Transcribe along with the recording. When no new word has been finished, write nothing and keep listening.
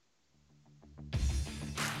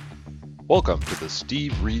Welcome to the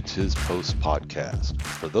Steve Reads His Post podcast.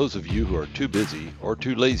 For those of you who are too busy or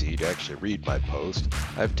too lazy to actually read my post,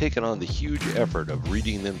 I've taken on the huge effort of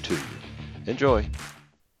reading them to you. Enjoy.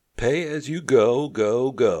 Pay as you go,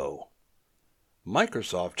 go, go.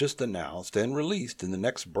 Microsoft just announced and released in the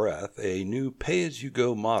next breath a new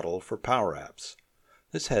pay-as-you-go model for Power Apps.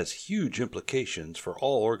 This has huge implications for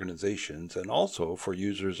all organizations and also for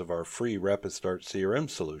users of our free Rapid Start CRM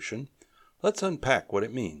solution. Let's unpack what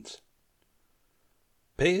it means.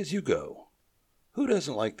 Pay as you go. Who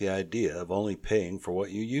doesn't like the idea of only paying for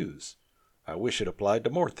what you use? I wish it applied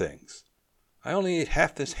to more things. I only ate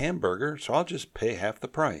half this hamburger, so I'll just pay half the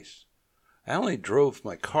price. I only drove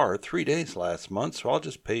my car 3 days last month, so I'll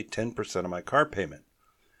just pay 10% of my car payment.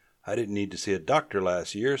 I didn't need to see a doctor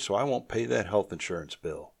last year, so I won't pay that health insurance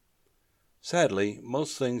bill. Sadly,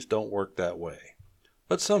 most things don't work that way.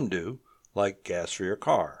 But some do, like gas for your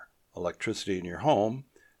car, electricity in your home,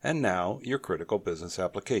 and now your critical business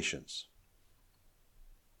applications.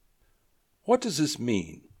 What does this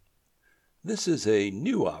mean? This is a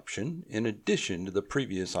new option in addition to the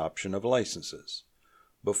previous option of licenses.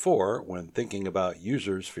 Before, when thinking about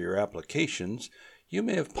users for your applications, you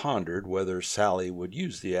may have pondered whether Sally would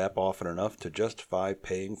use the app often enough to justify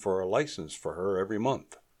paying for a license for her every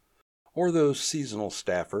month, or those seasonal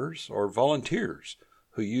staffers or volunteers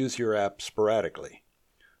who use your app sporadically.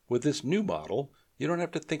 With this new model, you don't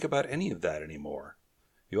have to think about any of that anymore.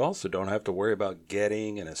 You also don't have to worry about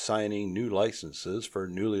getting and assigning new licenses for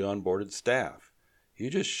newly onboarded staff.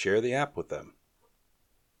 You just share the app with them.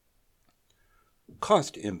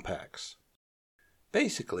 Cost impacts.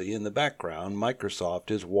 Basically, in the background,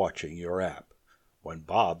 Microsoft is watching your app. When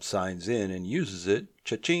Bob signs in and uses it,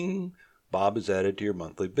 cha-ching, Bob is added to your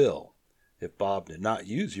monthly bill. If Bob did not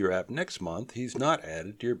use your app next month, he's not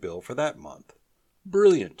added to your bill for that month.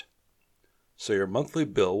 Brilliant! So your monthly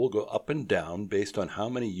bill will go up and down based on how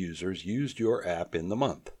many users used your app in the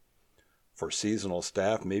month. For seasonal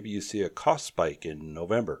staff, maybe you see a cost spike in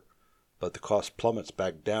November, but the cost plummets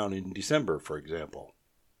back down in December, for example.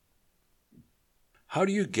 How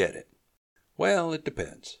do you get it? Well, it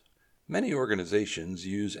depends. Many organizations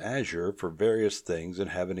use Azure for various things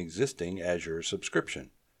and have an existing Azure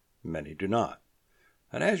subscription. Many do not.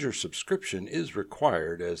 An Azure subscription is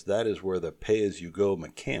required as that is where the pay-as-you-go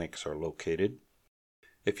mechanics are located.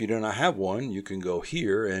 If you do not have one, you can go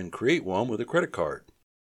here and create one with a credit card.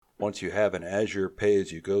 Once you have an Azure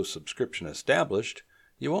pay-as-you-go subscription established,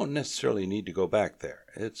 you won't necessarily need to go back there.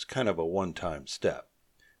 It's kind of a one-time step.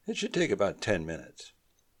 It should take about 10 minutes.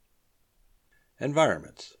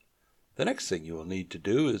 Environments. The next thing you will need to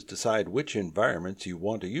do is decide which environments you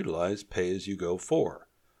want to utilize pay-as-you-go for.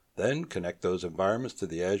 Then connect those environments to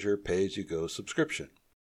the Azure Pay-as-you-go subscription.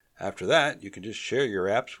 After that, you can just share your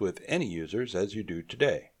apps with any users as you do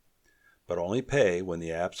today, but only pay when the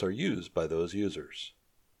apps are used by those users.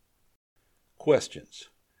 Questions.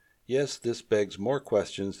 Yes, this begs more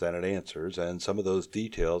questions than it answers, and some of those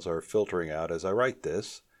details are filtering out as I write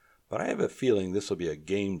this, but I have a feeling this will be a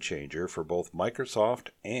game changer for both Microsoft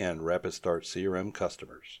and Rapid Start CRM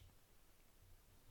customers.